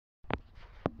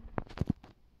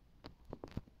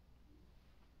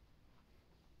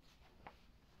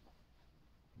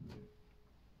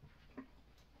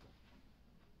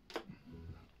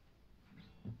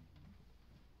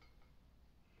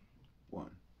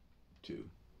2,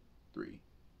 3,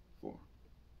 4.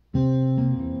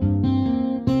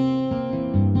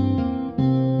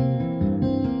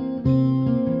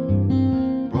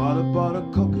 Brother bought a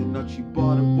coconut, she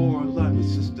bought it for her life. My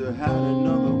sister had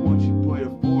another one, she put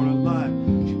it for her life.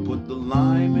 She put the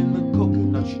lime in the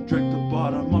coconut, she drank the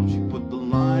bottom up. She put the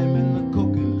lime in the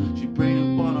coconut, she drank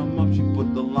the bottom up. She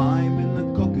put the lime in the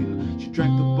coconut, she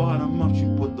drank the bottom up. She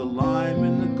put the lime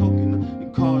in the coconut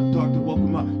and called a doctor, woke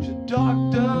him up. She said,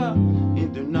 "Doctor,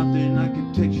 ain't there nothing I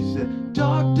can take?" She said,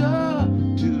 "Doctor,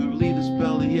 to relieve this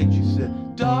belly ache." She said,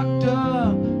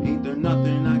 "Doctor, ain't there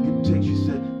nothing I can take?" She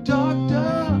said,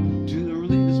 "Doctor, to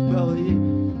relieve this belly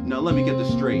ache." Now let me get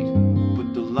this straight.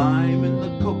 Put the lime in the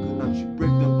coconut, you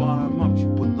break the bottom up. You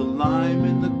put the lime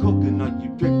in the coconut, you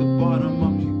drink the bottom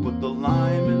up. You put the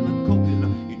lime in the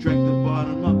coconut, you drink the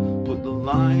bottom up. Put the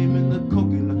lime in the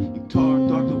coconut, you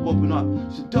doctor open up.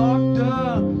 She said,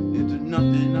 "Doctor, is there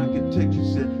nothing I can take?" She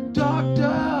said,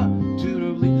 "Doctor, to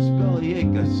relieve this belly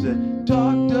ache." I said,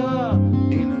 "Doctor,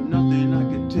 ain't there nothing I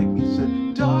can take?" He said,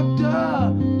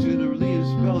 "Doctor, to relieve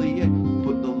this belly ache."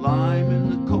 Put the lime in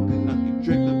the coconut, you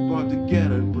drink the bar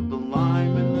together. Put the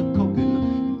lime in the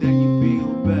coconut, then you feel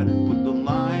better. Put the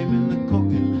lime in the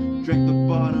coconut, drink the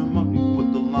bottom up. You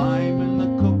put the lime in the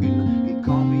coconut and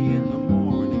call me in the morning.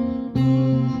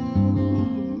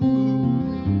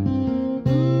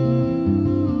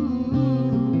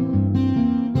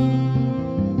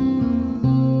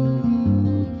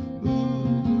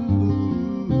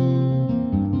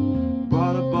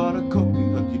 Bought a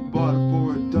coconut, you bought it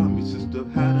for a dime. Your sister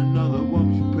had another one,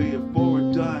 she paid it for a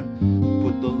dime. You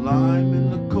put the lime in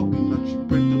the coconut, she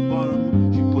break the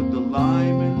bottom. She put the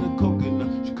lime in the coconut,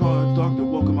 she called a doctor,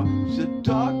 woke him up. She said,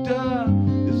 "Doctor,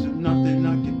 is there nothing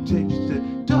I can take?" She said,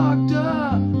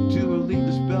 "Doctor, to relieve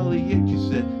this belly ache." She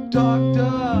said,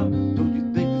 "Doctor, don't you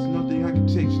think there's nothing I can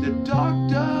take?" She said,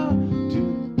 "Doctor, to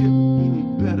get any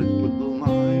better." Put the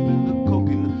lime in the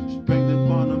coconut, she drank the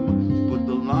bottom up. She put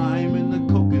the lime in the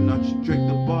coconut, she drank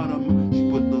the bottom up. She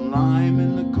put the lime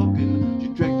in the coconut, she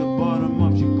drank the bottom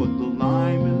up. She put the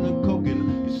lime in the coconut.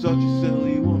 You're such a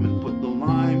silly woman. Put the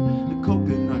lime in the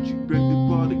coconut, you drink the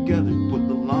bar together. Put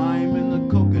the lime in the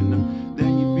coconut,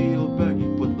 then you feel better.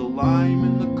 You put the lime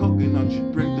in the coconut, you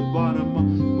drink the bottom up.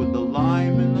 Put the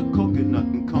lime in the coconut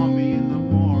and call me in the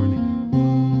morning.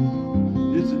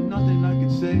 Ooh, there's nothing I can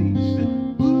say. She said,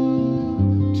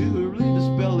 "Ooh, to relieve this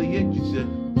belly ache." She said,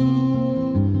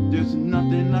 "Ooh, there's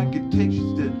nothing I can take." She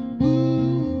said,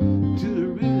 "Ooh, to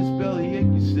relieve this belly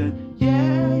ache." You said,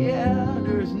 "Yeah, yeah,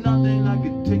 there's nothing I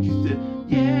can take." She said,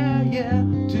 "Yeah, yeah,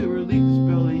 to relieve this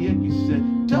belly ache." You said,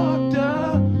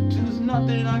 "Doctor, there's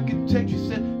nothing I can take." She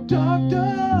said,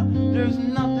 "Doctor, there's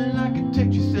nothing I can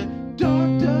take." She said,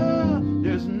 "Doctor,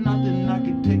 there's nothing I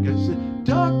can take." I said,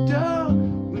 "Doctor,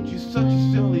 would you such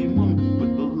a silly woman?"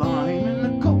 Put the lime in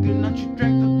the coconut, you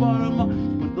drank the bottom up.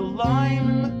 Put the lime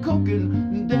in the coconut,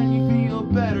 and then you feel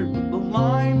better. Put the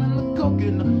lime in the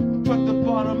coconut, drink the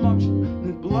bottom up.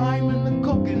 The lime in the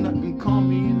coconut, and call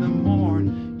me in the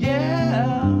morning.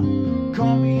 Yeah,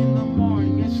 call me in the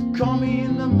morning. Yes, call me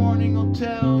in the morning, I'll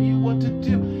tell you what to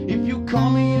do. If you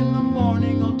call me in the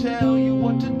morning, I'll tell you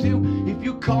what to do. If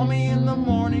you call me in the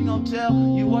morning, I'll tell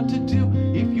you what to do.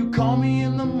 If you call me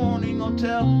in the morning, I'll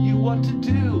tell you what to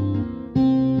do.